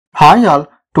Hi all,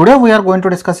 today we are going to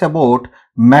discuss about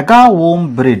mega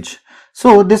ohm bridge.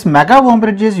 So this mega ohm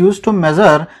bridge is used to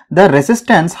measure the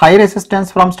resistance, high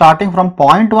resistance from starting from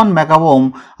 0.1 mega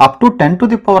ohm up to 10 to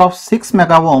the power of 6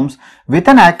 mega ohms with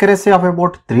an accuracy of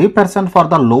about 3% for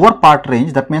the lower part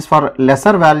range, that means for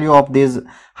lesser value of these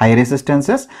high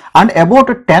resistances, and about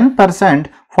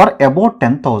 10% for about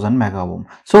 10,000 mega ohm.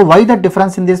 So why the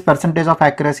difference in this percentage of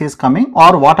accuracy is coming,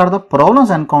 or what are the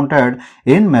problems encountered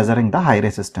in measuring the high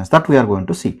resistance, that we are going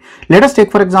to see. Let us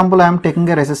take, for example, I am taking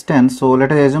a resistance. So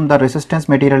let us assume the resistance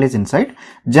material is inside.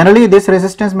 Generally this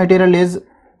resistance material is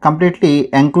completely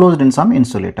enclosed in some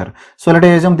insulator. So let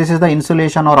us assume this is the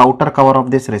insulation or outer cover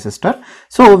of this resistor.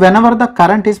 So whenever the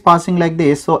current is passing like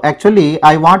this, so actually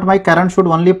I want my current should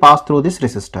only pass through this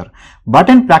resistor. But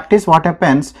in practice what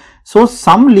happens, so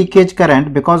some leakage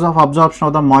current, because of absorption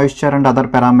of the moisture and other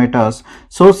parameters,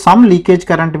 so some leakage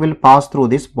current will pass through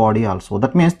this body also.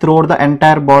 That means throughout the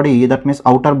entire body, that means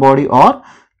outer body or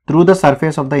through the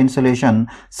surface of the insulation,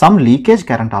 some leakage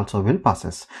current also will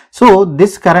passes. So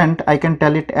this current, I can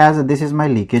tell it as this is my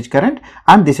leakage current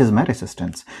and this is my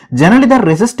resistance. Generally the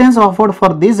resistance offered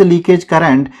for this leakage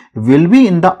current will be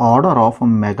in the order of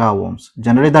mega ohms.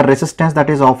 Generally the resistance that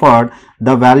is offered,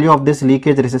 the value of this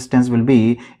leakage resistance will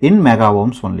be in mega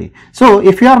ohms only. So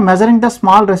if you are measuring the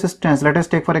small resistance, let us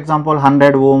take for example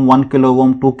 100 ohm, 1 kilo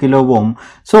ohm, 2 kilo ohm.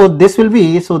 So this will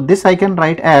be, so this I can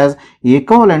write as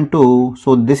equivalent to,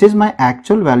 so this is my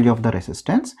actual value of the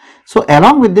resistance. So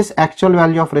along with this actual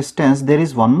value of resistance, there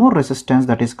is one more resistance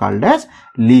that is called as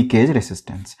leakage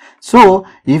resistance. So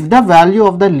if the value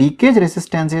of the leakage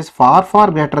resistance is far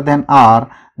greater than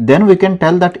R, then we can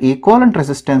tell that equivalent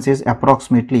resistance is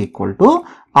approximately equal to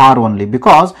R only,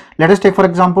 because let us take for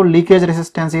example leakage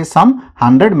resistance is some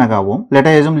 100 mega ohm. Let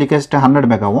us assume leakage to 100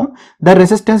 mega ohm. The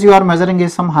resistance you are measuring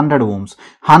is some 100 ohms.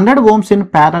 100 ohms in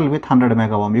parallel with 100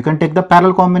 mega ohm. You can take the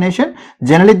parallel combination.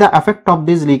 Generally the effect of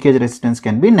this leakage resistance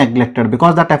can be neglected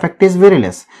because that effect is very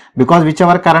less. Because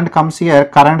whichever current comes here,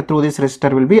 current through this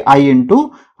resistor will be I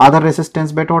into other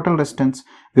resistance by total resistance.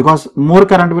 Because more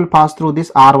current will pass through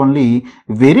this R only,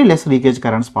 very less leakage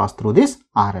currents pass through this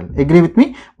RL. Agree with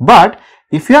me? But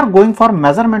if you are going for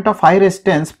measurement of high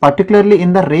resistance, particularly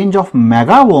in the range of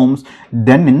mega ohms,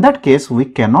 then in that case we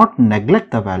cannot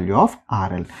neglect the value of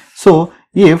RL. So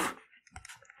if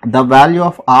the value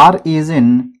of R is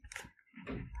in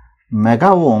mega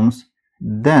ohms,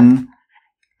 then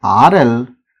RL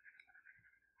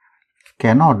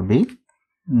cannot be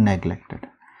neglected.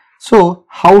 So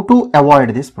how to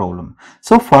avoid this problem?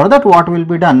 So for that what will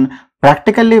be done?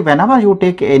 Practically whenever you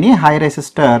take any high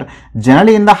resistor,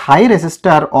 generally in the high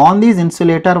resistor on this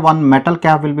insulator one metal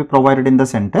cap will be provided in the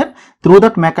center. Through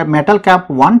that metal cap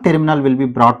one terminal will be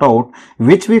brought out,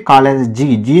 which we call as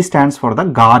G. G stands for the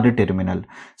guard terminal.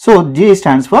 So G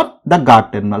stands for the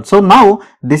guard terminal. So now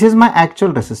this is my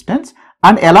actual resistance,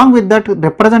 and along with that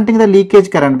representing the leakage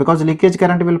current, because leakage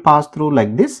current will pass through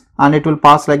like this and it will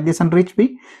pass like this and reach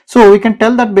B. So we can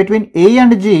tell that between A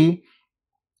and G,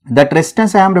 that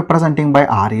resistance I am representing by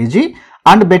RAG,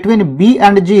 and between B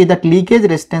and G, that leakage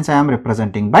resistance I am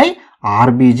representing by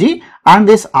RBG, and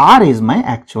this R is my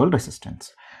actual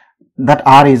resistance. That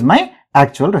R is my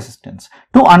actual resistance.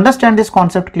 To understand this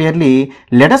concept clearly,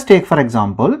 let us take for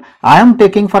example, I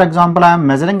am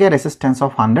measuring a resistance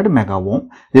of 100 mega ohm.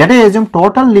 Let us assume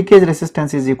total leakage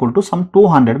resistance is equal to some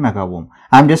 200 mega ohm.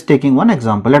 I am just taking one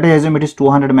example. Let us assume it is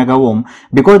 200 mega ohm,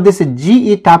 because this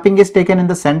GE tapping is taken in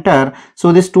the center.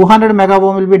 So this 200 mega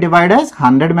ohm will be divided as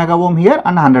 100 mega ohm here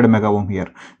and 100 mega ohm here.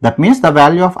 That means the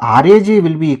value of RAG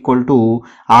will be equal to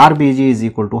RBG is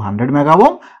equal to 100 mega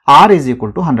ohm. R is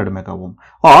equal to 100 mega ohm.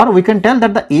 Or we can tell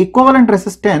that the equivalent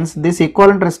resistance, this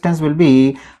equivalent resistance will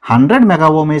be 100 mega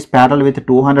ohm is parallel with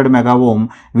 200 mega ohm,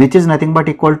 which is nothing but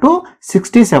equal to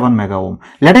 67 mega ohm.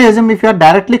 Let us assume if you are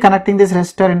directly connecting this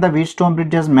resistor in the Wheatstone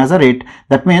bridge, just measure it.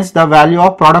 That means the value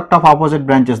of product of opposite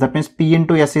branches, that means P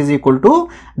into S is equal to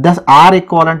the R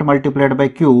equivalent multiplied by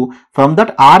Q. From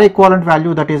that R equivalent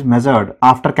value that is measured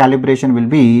after calibration will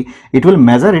be, it will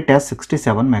measure it as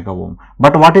 67 mega ohm.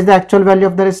 But what is the actual value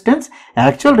of the resistance?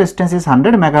 Actual resistance is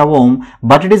 100 mega ohm,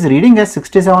 but it is reading as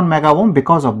 67 mega ohm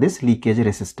because of this leakage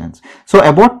resistance. So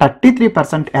about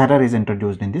 33% error is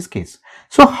introduced in this case.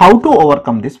 So how to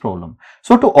overcome this problem?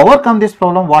 So to overcome this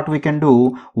problem, what we can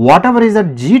do, whatever is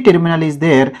that G terminal is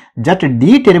there, that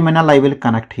D terminal I will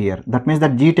connect here. That means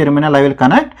that G terminal I will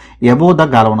connect above the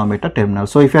galvanometer terminal.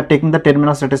 So if you are taking the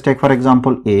terminals, let us take for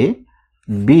example A,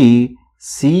 B,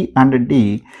 C and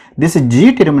D, this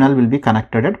G terminal will be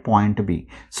connected at point B.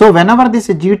 So whenever this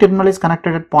G terminal is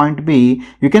connected at point B,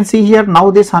 you can see here now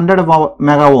this 100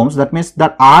 mega ohms, that means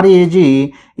that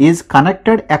RAG is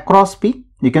connected across P.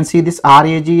 You can see this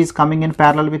RAG is coming in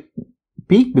parallel with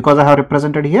P because I have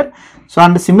represented here. So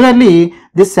and similarly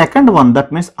this second one,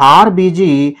 that means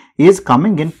RBG is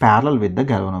coming in parallel with the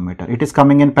galvanometer. It is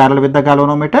coming in parallel with the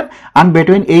galvanometer, and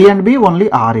between A and B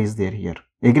only R is there here.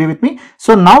 Agree with me?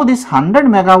 So now this 100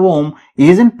 mega ohm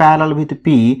is in parallel with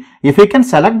P. If we can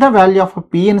select the value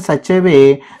of P in such a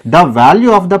way, the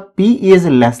value of the P is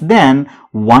less than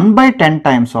 1 by 10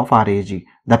 times of RAG.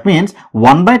 That means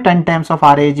 1 by 10 times of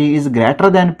RAG is greater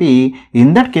than P.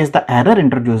 In that case, the error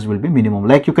introduced will be minimum.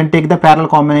 Like you can take the parallel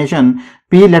combination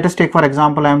P, let us take for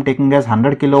example, I am taking as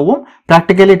 100 kilo ohm.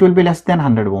 Practically it will be less than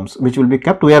 100 ohms, which will be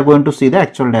kept. We are going to see the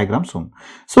actual diagram soon.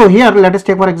 So here let us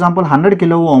take for example 100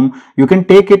 kilo ohm. You can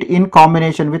take it in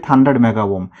combination with 100 mega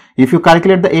ohm. If you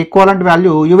calculate the equivalent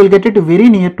value, you will get it very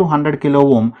near to 100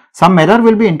 kilo ohm. Some error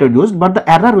will be introduced, but the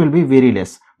error will be very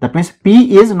less. That means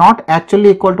P is not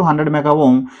actually equal to 100 mega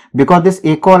ohm, because this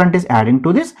equivalent is adding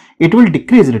to this, it will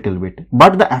decrease a little bit,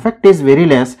 but the effect is very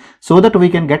less, so that we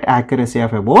can get accuracy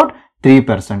of about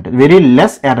 3%. Very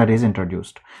less error is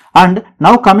introduced. And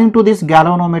now coming to this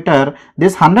galvanometer,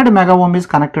 this 100 mega ohm is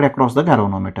connected across the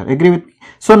galvanometer. Agree with me?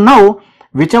 So now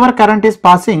whichever current is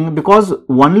passing, because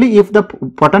only if the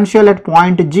potential at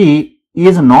point G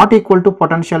is not equal to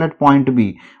potential at point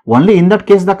B, only in that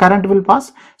case the current will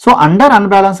pass. So under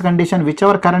unbalanced condition,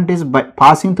 whichever current is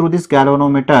passing through this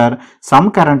galvanometer,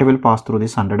 some current will pass through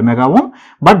this 100 mega ohm,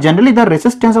 but generally the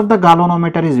resistance of the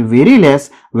galvanometer is very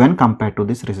less when compared to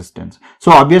this resistance.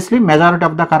 So obviously majority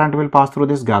of the current will pass through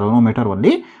this galvanometer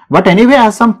only, but anyway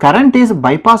as some current is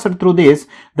bypassed through this,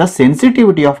 the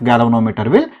sensitivity of galvanometer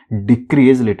will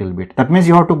decrease little bit. That means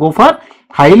you have to go for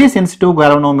highly sensitive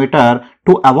galvanometer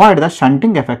to avoid the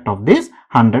shunting effect of this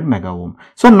 100 mega ohm.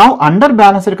 So now under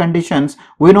balanced conditions,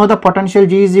 we know the potential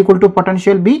G is equal to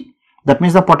potential B. That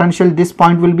means the potential, this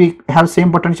point will be have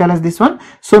same potential as this one.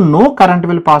 So no current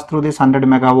will pass through this 100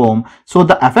 mega ohm. So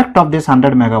the effect of this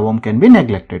 100 mega ohm can be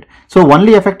neglected. So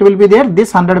only effect will be there,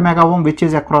 this 100 mega ohm which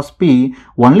is across P,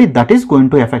 only that is going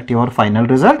to affect your final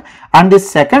result. And this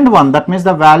second one, that means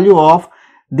the value of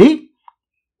the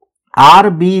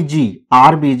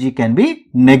RBG can be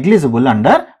negligible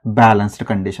under balanced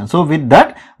condition. So with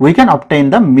that we can obtain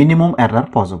the minimum error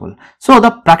possible. So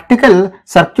the practical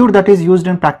circuit that is used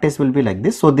in practice will be like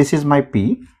this. So this is my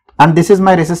P and this is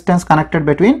my resistance connected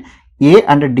between A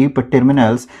and D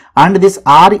terminals, and this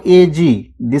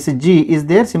RAG, this G is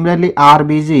there. Similarly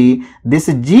RBG, this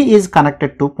G is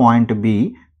connected to point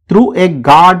B through a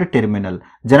guard terminal.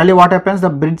 Generally what happens, the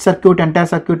bridge circuit, entire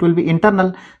circuit will be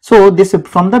internal. So this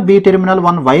from the B terminal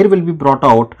one wire will be brought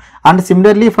out, and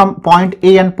similarly from point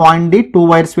A and point D 2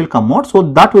 wires will come out. So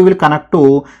that we will connect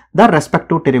to the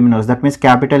respective terminals, that means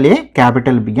capital A,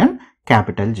 capital B and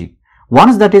capital G.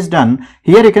 Once that is done,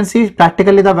 here you can see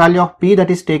practically the value of P that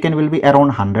is taken will be around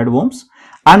 100 ohms,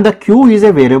 and the Q is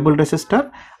a variable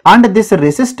resistor, and this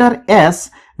resistor S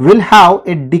will have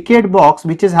a decayed box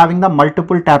which is having the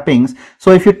multiple tappings.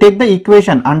 So if you take the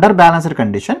equation under balanced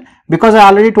condition, because I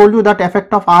already told you that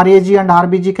effect of RAG and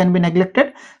RBG can be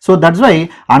neglected, so that's why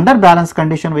under balanced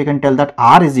condition we can tell that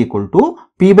R is equal to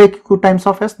P by Q times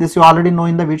of S. This you already know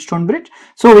in the Wheatstone bridge.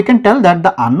 So we can tell that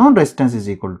the unknown resistance is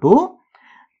equal to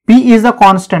P is the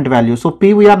constant value. So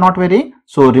P we are not varying.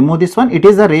 So remove this one. It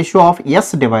is the ratio of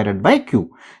S divided by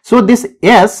Q. So this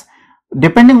S,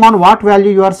 depending on what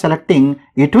value you are selecting,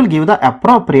 it will give the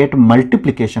appropriate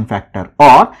multiplication factor,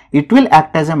 or it will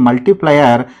act as a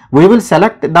multiplier. We will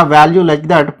select the value like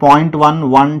that 0.1,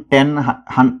 1, 10,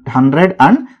 100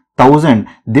 and 1000.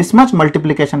 This much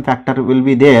multiplication factor will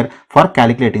be there for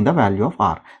calculating the value of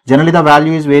R. Generally the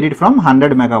value is varied from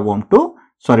 100 mega ohm to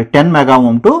 10 mega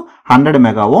ohm to 100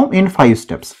 mega ohm in 5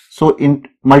 steps. So in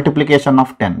multiplication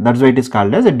of 10, that's why it is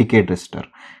called as a decayed resistor.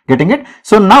 Getting it?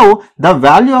 So now the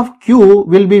value of Q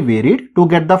will be varied to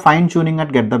get the fine tuning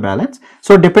and get the balance.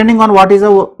 So depending on what is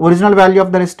the original value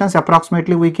of the resistance,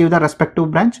 approximately we give the respective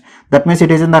branch. That means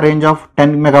it is in the range of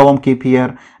 10 mega ohm, keep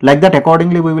here. Like that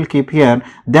accordingly we will keep here.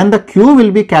 Then the Q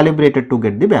will be calibrated to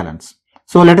get the balance.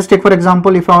 So let us take for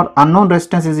example, if our unknown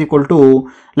resistance is equal to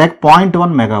like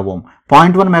 0.1 mega ohm.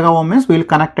 0.1 mega ohm means we will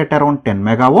connect it around 10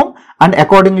 mega ohm, and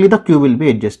accordingly the Q will be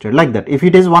adjusted like that. If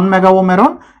it is 1 mega ohm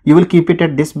around, you will keep it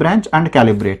at this branch and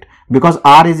calibrate, because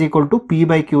R is equal to P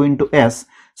by Q into S.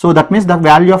 So that means the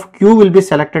value of Q will be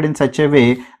selected in such a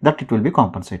way that it will be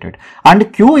compensated,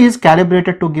 and Q is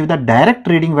calibrated to give the direct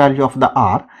reading value of the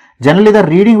R. generally the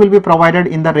reading will be provided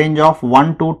in the range of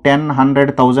 1 to 10,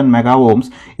 100,000 mega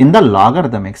ohms in the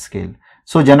logarithmic scale.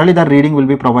 So generally the reading will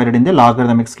be provided in the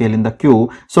logarithmic scale in the Q.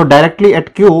 So directly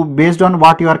at Q, based on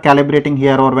what you are calibrating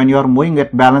here or when you are moving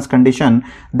at balance condition,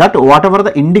 that whatever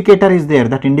the indicator is there,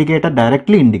 that indicator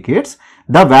directly indicates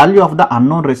the value of the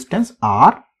unknown resistance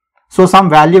R. So some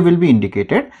value will be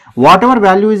indicated. Whatever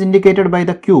value is indicated by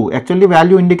the Q, actually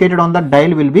value indicated on the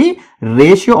dial will be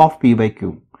ratio of P by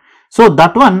Q. So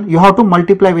that one you have to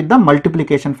multiply with the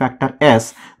multiplication factor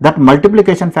S. That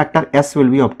multiplication factor S will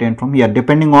be obtained from here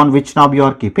depending on which knob you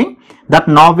are keeping. That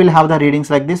knob will have the readings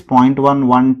like this 0.1,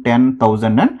 1,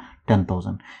 10,000 and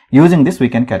 10,000. Using this we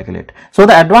can calculate. So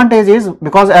the advantage is,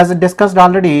 because as discussed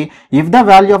already, if the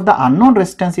value of the unknown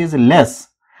resistance is less,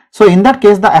 so in that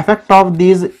case the effect of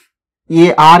these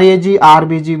RAG,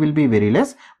 RBG will be very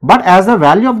less, but as the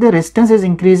value of the resistance is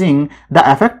increasing,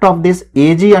 the effect of this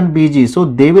AG and BG, so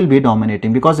they will be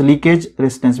dominating because leakage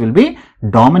resistance will be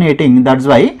dominating. That's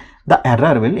why the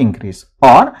error will increase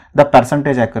or the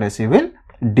percentage accuracy will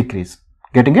decrease.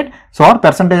 Getting it? So our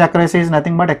percentage accuracy is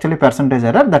nothing but actually percentage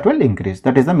error, that will increase.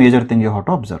 That is the major thing you have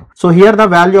to observe. So here the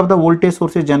value of the voltage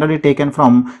source is generally taken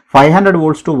from 500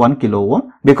 volts to 1 kilo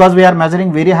ohm. Because we are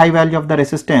measuring very high value of the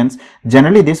resistance,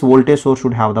 generally this voltage source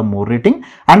should have the more rating.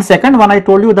 And second one, I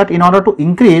told you that in order to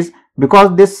increase,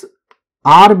 because this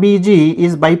RBG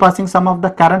is bypassing some of the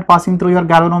current passing through your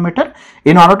galvanometer,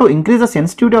 in order to increase the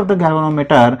sensitivity of the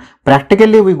galvanometer,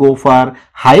 practically we go for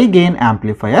high gain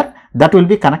amplifier that will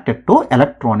be connected to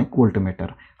electronic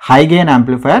voltmeter. High gain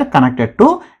amplifier connected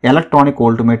to electronic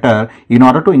voltmeter in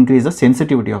order to increase the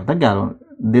sensitivity of the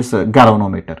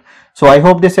galvanometer. So I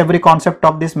hope this every concept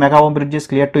of this mega ohm bridge is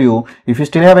clear to you. If you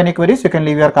still have any queries, you can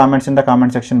leave your comments in the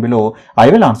comment section below. I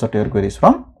will answer to your queries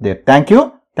from there. Thank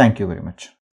you very much.